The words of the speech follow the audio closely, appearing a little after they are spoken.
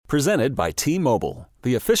Presented by T-Mobile,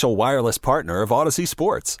 the official wireless partner of Odyssey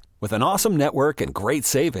Sports. With an awesome network and great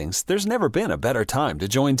savings, there's never been a better time to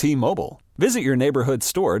join T-Mobile. Visit your neighborhood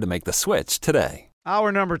store to make the switch today.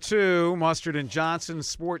 Hour number 2, Mustard and Johnson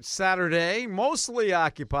Sports Saturday, mostly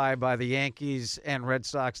occupied by the Yankees and Red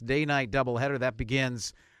Sox day-night doubleheader. That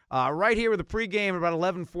begins right here with the pregame at about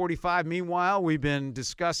 11:45. Meanwhile, we've been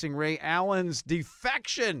discussing Ray Allen's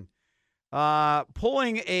defection,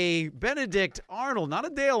 pulling a Benedict Arnold, not a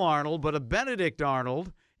Dale Arnold, but a Benedict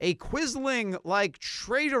Arnold, a Quisling-like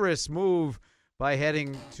traitorous move by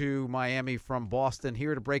heading to Miami from Boston.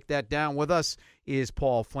 Here to break that down with us is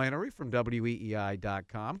Paul Flannery from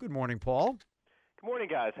WEEI.com. Good morning, Paul. Good morning,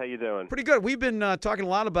 guys. How you doing? Pretty good. We've been talking a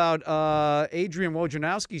lot about Adrian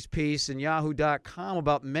Wojnarowski's piece in Yahoo.com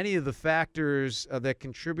about many of the factors that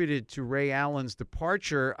contributed to Ray Allen's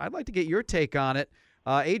departure. I'd like to get your take on it.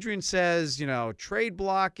 Adrian says, trade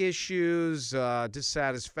block issues,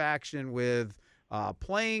 dissatisfaction with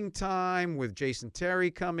playing time, with Jason Terry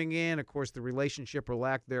coming in, of course, the relationship or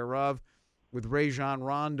lack thereof with Rajon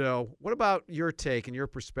Rondo. What about your take and your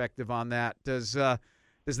perspective on that? Does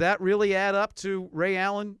that really add up to Ray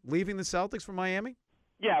Allen leaving the Celtics for Miami?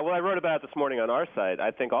 Yeah, well, I wrote about it this morning on our site. I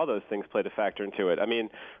think all those things played a factor into it. I mean,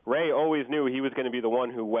 Ray always knew he was going to be the one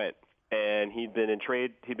who went, and he'd been in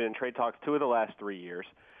trade talks 2 of the last 3 years,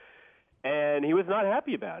 and he was not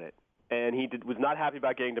happy about it. And he was not happy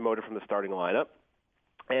about getting demoted from the starting lineup.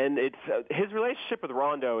 And it's his relationship with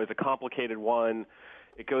Rondo is a complicated one.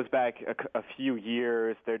 It goes back a few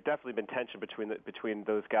years. There's definitely been tension between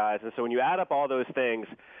those guys. And so when you add up all those things,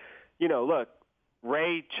 look,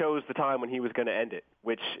 Ray chose the time when he was going to end it,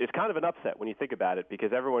 which is kind of an upset when you think about it,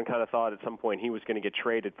 because everyone kind of thought at some point he was going to get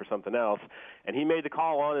traded for something else, and he made the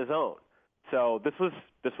call on his own. So this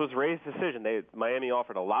was Ray's decision. Miami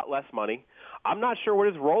offered a lot less money. I'm not sure what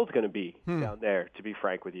his role is going to be down there, to be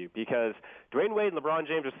frank with you, because Dwayne Wade and LeBron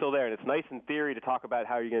James are still there, and it's nice in theory to talk about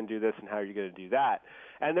how you're going to do this and how you're going to do that.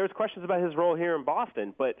 And there's questions about his role here in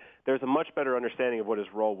Boston, but there's a much better understanding of what his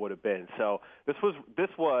role would have been. So this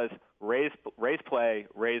was Ray's play,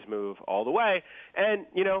 Ray's move all the way. And,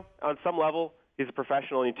 on some level, he's a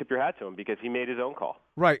professional, and you tip your hat to him because he made his own call.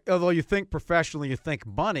 Right. Although you think professionally, you think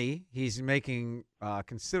money, he's making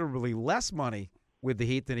considerably less money with the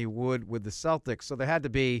Heat than he would with the Celtics. So there had to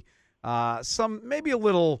be maybe a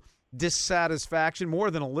little dissatisfaction,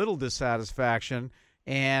 more than a little dissatisfaction,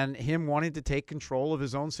 and him wanting to take control of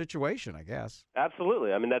his own situation, I guess.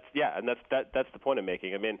 Absolutely. I mean, that's the point I'm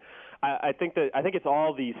making. I mean, I think it's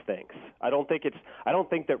all these things. I don't think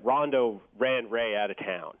that Rondo ran Ray out of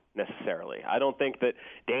town necessarily. I don't think that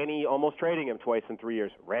Danny almost trading him twice in 3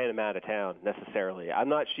 years ran him out of town necessarily. I'm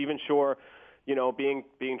not even sure,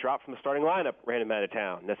 being dropped from the starting lineup ran him out of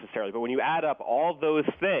town necessarily. But when you add up all those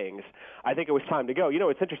things, I think it was time to go.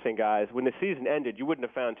 It's interesting, guys. When the season ended, you wouldn't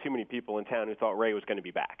have found too many people in town who thought Ray was going to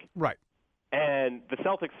be back. Right. And the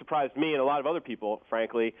Celtics surprised me and a lot of other people,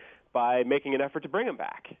 frankly, by making an effort to bring him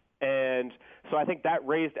back. And so I think that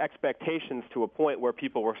raised expectations to a point where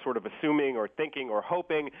people were sort of assuming or thinking or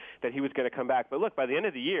hoping that he was going to come back. But look, by the end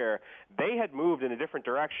of the year, they had moved in a different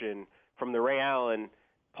direction from the Ray Allen,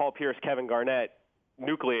 Paul Pierce, Kevin Garnett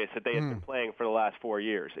nucleus that they had been playing for the last 4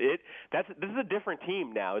 years. This is a different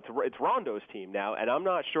team now. It's Rondo's team now, and I'm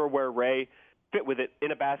not sure where Ray fit with it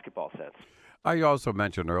in a basketball sense. I also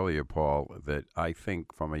mentioned earlier, Paul, that I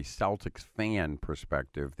think from a Celtics fan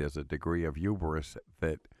perspective, there's a degree of hubris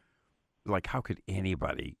that, like, how could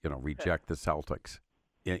anybody, reject the Celtics?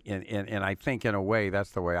 And I think in a way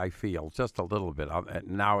that's the way I feel, just a little bit.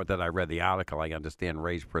 Now that I read the article, I understand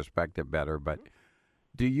Ray's perspective better. But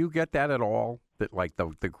do you get that at all? That like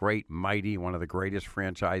the great, mighty, one of the greatest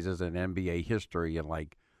franchises in NBA history, and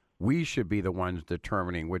like we should be the ones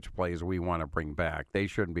determining which players we want to bring back. They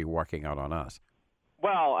shouldn't be walking out on us.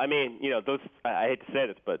 Well, I mean, those. I hate to say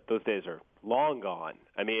this, but those days are long gone.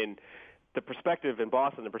 I mean, the perspective in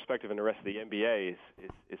Boston, the perspective in the rest of the NBA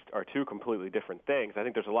are two completely different things. I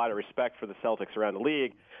think there's a lot of respect for the Celtics around the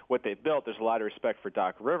league, what they've built. There's a lot of respect for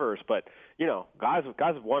Doc Rivers, but guys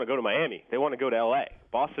want to go to Miami. They want to go to L.A.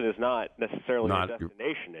 Boston is not necessarily a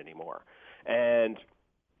destination anymore, and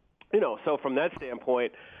so from that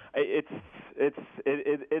standpoint, it's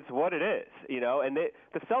what it is. And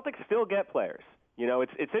the Celtics still get players.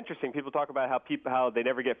 It's interesting. People talk about how they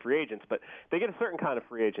never get free agents, but they get a certain kind of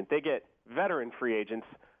free agent. They get veteran free agents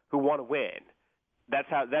who want to win.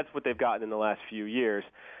 That's what they've gotten in the last few years.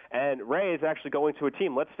 And Ray is actually going to a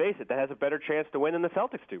team, let's face it, that has a better chance to win than the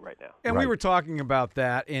Celtics do right now. And we were talking about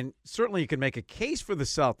that, and certainly you can make a case for the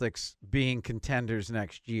Celtics being contenders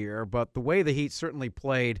next year, but the way the Heat certainly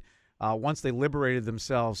played once they liberated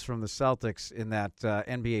themselves from the Celtics in that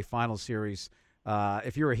NBA Finals series.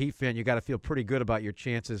 If you're a Heat fan, you got to feel pretty good about your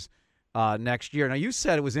chances next year. Now, you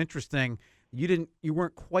said it was interesting. You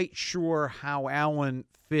weren't quite sure how Allen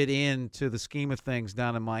fit into the scheme of things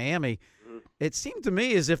down in Miami. Mm-hmm. It seemed to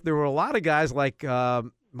me as if there were a lot of guys like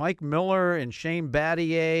Mike Miller and Shane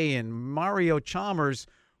Battier and Mario Chalmers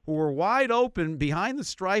who were wide open behind the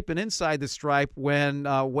stripe and inside the stripe when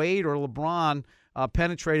Wade or LeBron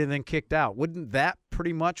penetrated and then kicked out. Wouldn't that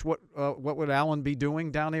pretty much what would Allen be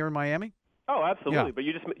doing down there in Miami? Oh, absolutely. Yeah. But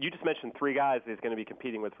you just mentioned three guys that he's going to be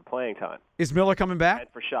competing with for playing time. Is Miller coming back? And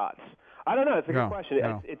for shots. I don't know. It's a good question.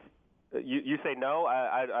 No. It's you say no.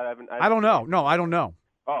 I haven't. I don't know. No, I don't know.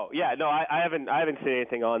 Oh yeah, no, I haven't seen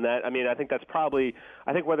anything on that. I mean, I think that's probably.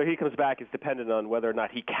 I think whether he comes back is dependent on whether or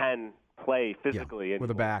not he can play physically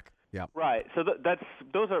with a back. Yeah. Right. So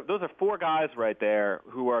those are four guys right there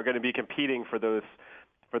who are going to be competing for those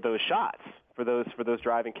shots, for those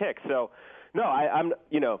driving kicks. So no, I'm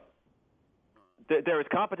there is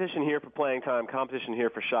competition here for playing time, competition here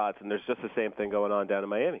for shots, and there's just the same thing going on down in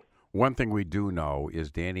Miami. One thing we do know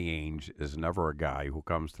is Danny Ainge is never a guy who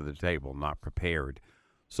comes to the table not prepared.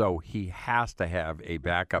 So he has to have a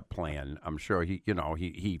backup plan. I'm sure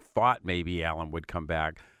he thought maybe Allen would come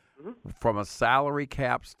back. Mm-hmm. From a salary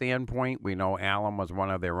cap standpoint, we know Allen was one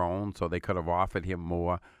of their own, so they could have offered him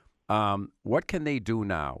more. What can they do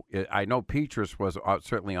now? I know Petrus was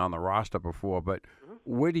certainly on the roster before, but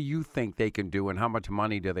what do you think they can do, and how much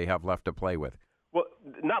money do they have left to play with? Well,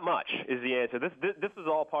 not much is the answer. This is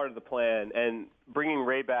all part of the plan, and bringing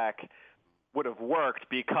Ray back would have worked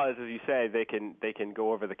because, as you say, they can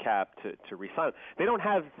go over the cap to re-sign him. They don't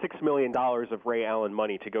have $6 million of Ray Allen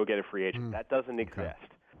money to go get a free agent. That doesn't exist. Okay.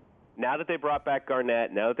 Now that they brought back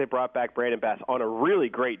Garnett, now that they brought back Brandon Bass on a really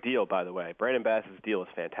great deal, by the way. Brandon Bass's deal is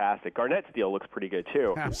fantastic. Garnett's deal looks pretty good,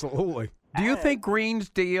 too. Absolutely. Do you think Green's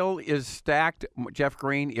deal is stacked, Jeff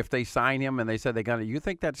Green, if they sign him and they said they're going to, you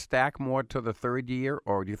think that's stacked more to the third year,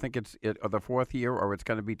 or do you think it's the fourth year, or it's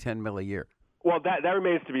going to be $10 million a year? Well, that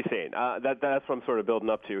remains to be seen. That's what I'm sort of building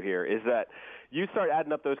up to here, is that you start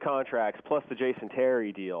adding up those contracts plus the Jason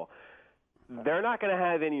Terry deal, they're not going to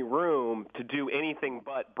have any room to do anything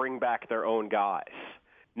but bring back their own guys.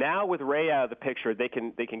 Now with Ray out of the picture, they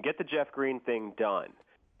can get the Jeff Green thing done,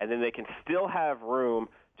 and then they can still have room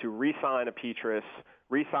to re-sign a Petrus,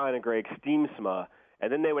 re-sign a Greg Steemsma,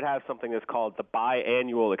 and then they would have something that's called the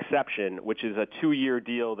biannual exception, which is a 2-year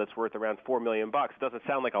deal that's worth around $4 million. It doesn't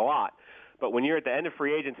sound like a lot, but when you're at the end of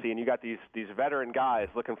free agency and you got these veteran guys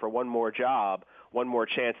looking for one more job, one more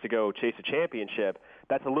chance to go chase a championship,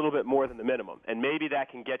 that's a little bit more than the minimum. And maybe that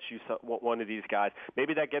can get you one of these guys.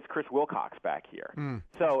 Maybe that gets Chris Wilcox back here.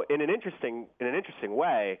 So in an interesting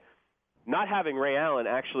way, not having Ray Allen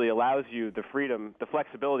actually allows you the freedom, the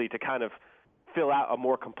flexibility to kind of fill out a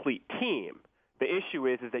more complete team. The issue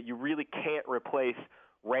is that you really can't replace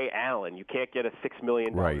Ray Allen. You can't get a $6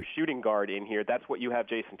 million shooting guard in here. That's what you have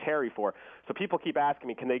Jason Terry for. So people keep asking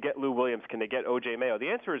me, can they get Lou Williams? Can they get O.J. Mayo? The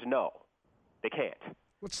answer is no. They can't.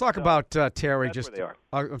 Let's talk about Terry. That's just. Where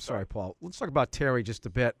they are. I'm sorry, Paul. Let's talk about Terry just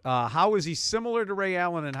a bit. How is he similar to Ray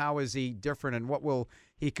Allen, and how is he different, and what will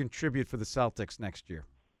he contribute for the Celtics next year?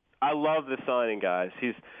 I love the signing, guys.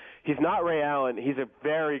 He's not Ray Allen. He's a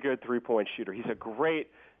very good three-point shooter. He's a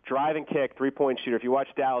great driving kick three-point shooter. If you watch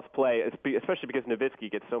Dallas play, especially because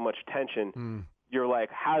Nowitzki gets so much attention, you're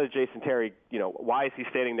like, how did Jason Terry, why is he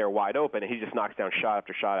standing there wide open? And he just knocks down shot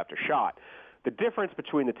after shot after shot. The difference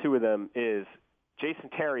between the two of them is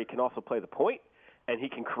Jason Terry can also play the point, and he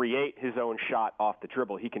can create his own shot off the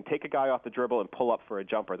dribble. He can take a guy off the dribble and pull up for a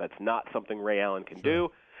jumper. That's not something Ray Allen can do.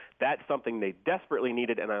 That's something they desperately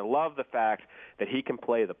needed, and I love the fact that he can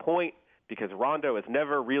play the point because Rondo has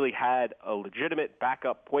never really had a legitimate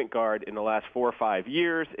backup point guard in the last 4 or 5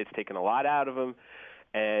 years. It's taken a lot out of him,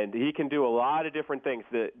 and he can do a lot of different things.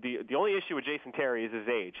 The only issue with Jason Terry is his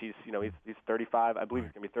age. He's 35. I believe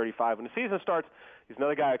he's going to be 35 when the season starts. He's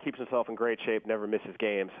another guy who keeps himself in great shape, never misses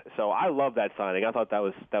games. So I love that signing. I thought that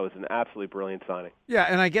was an absolutely brilliant signing. Yeah,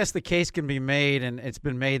 and I guess the case can be made, and it's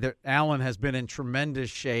been made that Allen has been in tremendous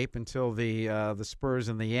shape until the spurs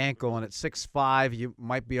and the ankle, and at 6'5", you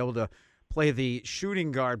might be able to play the shooting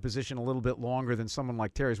guard position a little bit longer than someone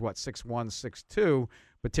like Terry's, 6'1", 6'2",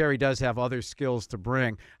 but Terry does have other skills to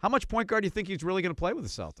bring. How much point guard do you think he's really going to play with the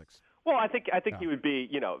Celtics? Well, I think he would be,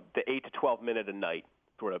 the 8 to 12 minute a night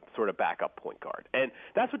sort of backup point guard. And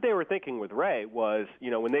that's what they were thinking with Ray was,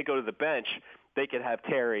 when they go to the bench, they could have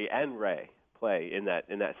Terry and Ray play in that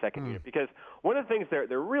second unit. Because one of the things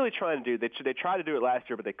they're really trying to do, they tried to do it last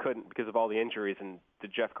year, but they couldn't because of all the injuries and the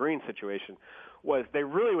Jeff Green situation, was they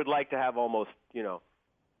really would like to have almost,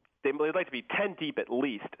 they'd like to be 10 deep at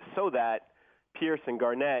least, so that Pierce and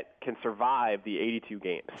Garnett can survive the 82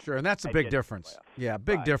 games. Sure, and that's a big difference. Yeah,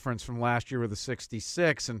 big difference from last year with the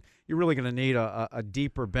 66, and you're really going to need a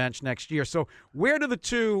deeper bench next year. So where do the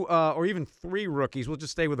 2 or even 3 rookies, we'll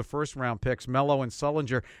just stay with the first-round picks, Melo and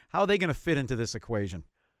Sullinger, how are they going to fit into this equation?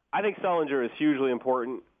 I think Sullinger is hugely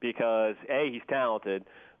important because, A, he's talented,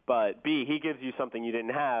 but B, he gives you something you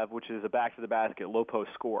didn't have, which is a back-to-the-basket, low-post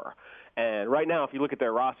scorer. And right now, if you look at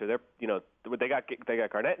their roster, they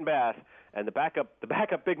got Garnett and Bass, and the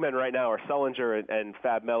backup big men right now are Sullinger and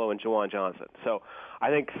Fab Melo and Juwan Johnson. So I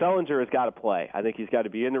think Sullinger has got to play. I think he's got to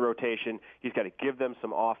be in the rotation. He's got to give them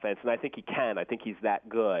some offense, and I think he can. I think he's that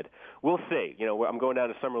good. We'll see. I'm going down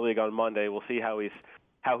to Summer League on Monday. We'll see how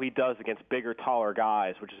he does against bigger, taller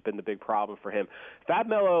guys, which has been the big problem for him. Fab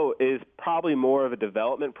Melo is probably more of a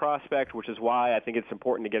development prospect, which is why I think it's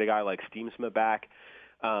important to get a guy like Steamsma back.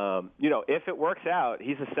 If it works out,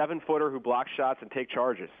 he's a 7-footer who blocks shots and takes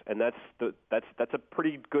charges, and that's a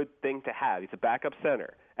pretty good thing to have. He's a backup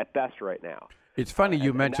center at best right now. It's funny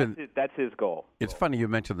you mentioned that's his goal. It's funny you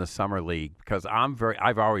mentioned the summer league because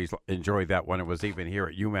I've always enjoyed that when it was even here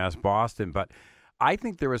at UMass Boston, but I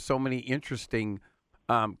think there are so many interesting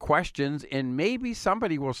questions, and maybe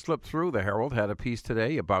somebody will slip through. The Herald had a piece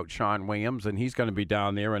today about Sean Williams, and he's going to be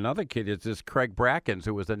down there. Another kid is this Craig Brackens,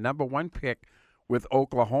 who was the number 1 pick with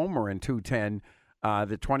Oklahoma in 2010,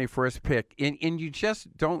 the 21st pick. And you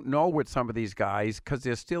just don't know with some of these guys because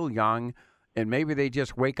they're still young, and maybe they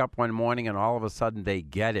just wake up one morning and all of a sudden they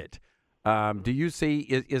get it. Do you see,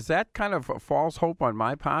 is that kind of a false hope on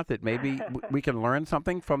my part that maybe we can learn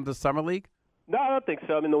something from the Summer League? No, I don't think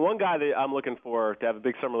so. I mean, the one guy that I'm looking for to have a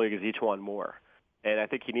big summer league is Ejuan Moore. And I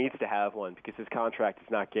think he needs to have one because his contract is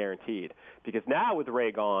not guaranteed. Because now with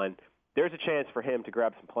Ray gone, there's a chance for him to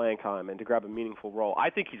grab some playing time and to grab a meaningful role. I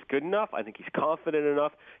think he's good enough. I think he's confident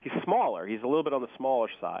enough. He's smaller. He's a little bit on the smaller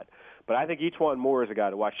side. But I think Ejuan Moore is a guy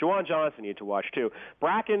to watch. Juwan Johnson you need to watch, too.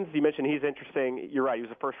 Brackens, you mentioned he's interesting. You're right. He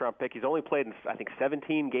was a first-round pick. He's only played in, I think,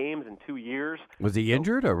 17 games in 2 years. Was he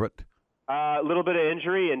injured or what? A little bit of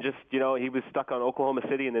injury, and just, he was stuck on Oklahoma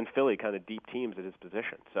City and then Philly, kind of deep teams at his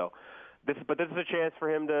position. So, this is a chance for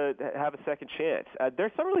him to have a second chance. Their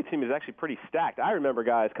Summer League team is actually pretty stacked. I remember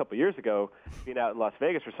guys a couple of years ago being out in Las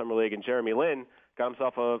Vegas for Summer League, and Jeremy Lin got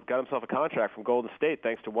himself a contract from Golden State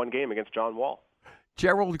thanks to one game against John Wall.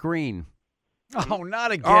 Gerald Green. Oh,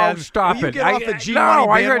 not again. Oh, stop Will it. You get off the G-Money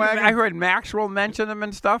bandwagon? I heard Maxwell mention him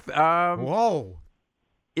and stuff. Whoa.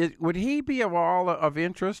 Would he be of all of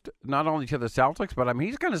interest, not only to the Celtics, but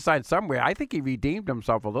he's going to sign somewhere. I think he redeemed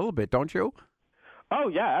himself a little bit, don't you? Oh,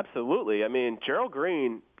 yeah, absolutely. I mean, Gerald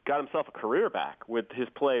Green got himself a career back with his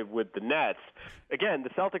play with the Nets. Again, the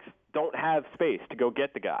Celtics don't have space to go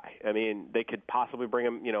get the guy. I mean, they could possibly bring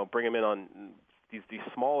him in on these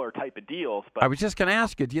smaller type of deals. But I was just going to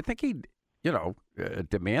ask you, do you think he'd,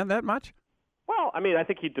 demand that much? Well, I mean, I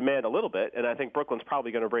think he'd demand a little bit, and I think Brooklyn's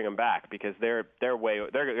probably going to bring him back because they're going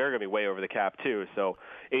to be way over the cap too. So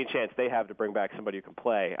any chance they have to bring back somebody who can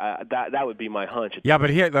play, that would be my hunch. Yeah, but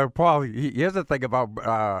here, Paul, here's the thing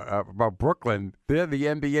about Brooklyn. They're the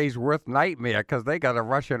NBA's worst nightmare because they got a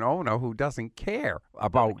Russian owner who doesn't care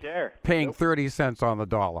about paying 30 cents on the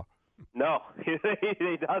dollar. No, he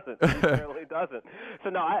doesn't. He certainly doesn't. So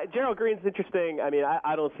no, Gerald Green's interesting. I mean,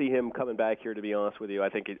 I don't see him coming back here, to be honest with you. I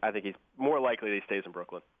think he's more likely that he stays in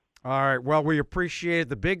Brooklyn. All right. Well, we appreciate it.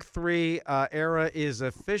 The Big Three era is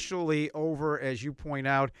officially over, as you point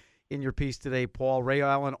out in your piece today, Paul. Ray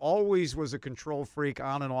Allen always was a control freak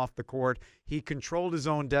on and off the court. He controlled his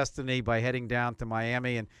own destiny by heading down to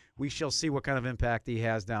Miami, and we shall see what kind of impact he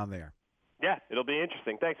has down there. Yeah, it'll be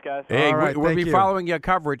interesting. Thanks, guys. Hey, right, we'll be following your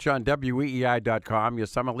coverage on WEEI.com, your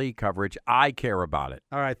Summer League coverage. I care about it.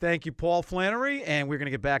 All right, thank you, Paul Flannery, and we're going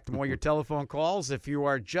to get back to more of your telephone calls. If you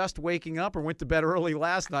are just waking up or went to bed early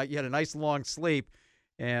last night, you had a nice long sleep.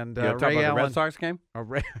 And Ray about Allen, the Red Sox game?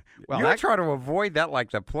 You're trying to avoid that like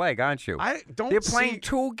the plague, aren't you? They're playing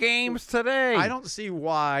 2 games today. I don't see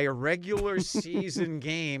why a regular season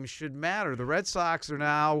game should matter. The Red Sox are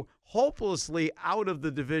now hopelessly out of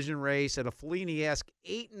the division race at a Fellini-esque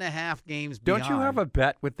 8.5 games behind. Don't you have a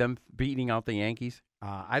bet with them beating out the Yankees?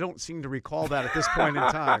 I don't seem to recall that at this point in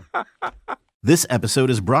time. This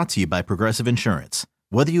episode is brought to you by Progressive Insurance.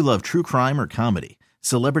 Whether you love true crime or comedy,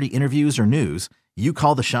 celebrity interviews or news, you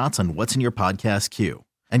call the shots on what's in your podcast queue.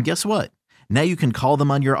 And guess what? Now you can call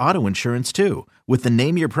them on your auto insurance too with the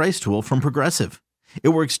Name Your Price tool from Progressive. It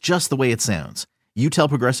works just the way it sounds. You tell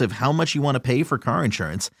Progressive how much you want to pay for car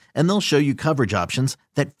insurance, and they'll show you coverage options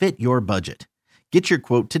that fit your budget. Get your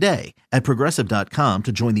quote today at Progressive.com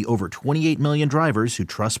to join the over 28 million drivers who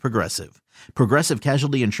trust Progressive. Progressive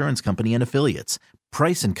Casualty Insurance Company and Affiliates.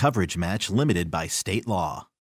 Price and coverage match limited by state law.